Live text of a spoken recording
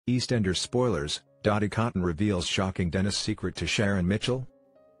EastEnders spoilers, Dotty Cotton reveals shocking Dennis secret to Sharon Mitchell.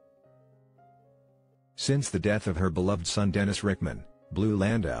 Since the death of her beloved son Dennis Rickman, Blue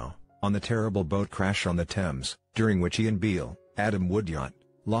Landau, on the terrible boat crash on the Thames, during which Ian Beale, Adam Woodyot,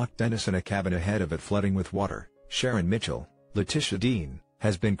 locked Dennis in a cabin ahead of it flooding with water, Sharon Mitchell, Letitia Dean,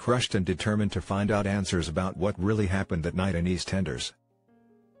 has been crushed and determined to find out answers about what really happened that night in EastEnders.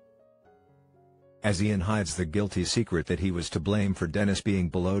 As Ian hides the guilty secret that he was to blame for Dennis being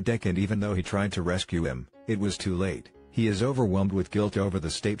below deck, and even though he tried to rescue him, it was too late, he is overwhelmed with guilt over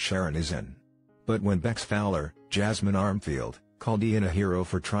the state Sharon is in. But when Bex Fowler, Jasmine Armfield, called Ian a hero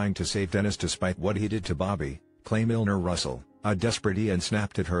for trying to save Dennis despite what he did to Bobby, Clay Milner Russell, a desperate Ian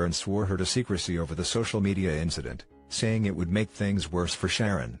snapped at her and swore her to secrecy over the social media incident, saying it would make things worse for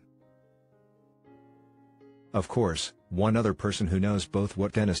Sharon. Of course, one other person who knows both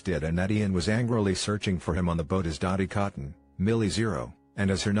what Dennis did and that Ian was angrily searching for him on the boat is Dotty Cotton, Millie Zero, and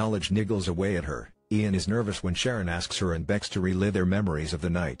as her knowledge niggles away at her, Ian is nervous when Sharon asks her and Bex to relive their memories of the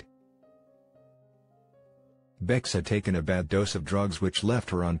night. Bex had taken a bad dose of drugs which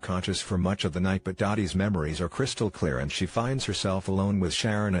left her unconscious for much of the night, but Dotty's memories are crystal clear and she finds herself alone with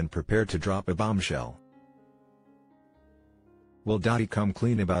Sharon and prepared to drop a bombshell. Will Dotty come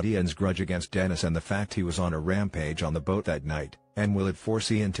clean about Ian's grudge against Dennis and the fact he was on a rampage on the boat that night, and will it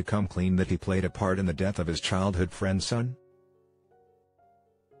force Ian to come clean that he played a part in the death of his childhood friend's son?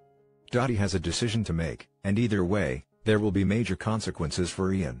 Dotty has a decision to make, and either way, there will be major consequences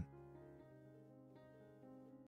for Ian.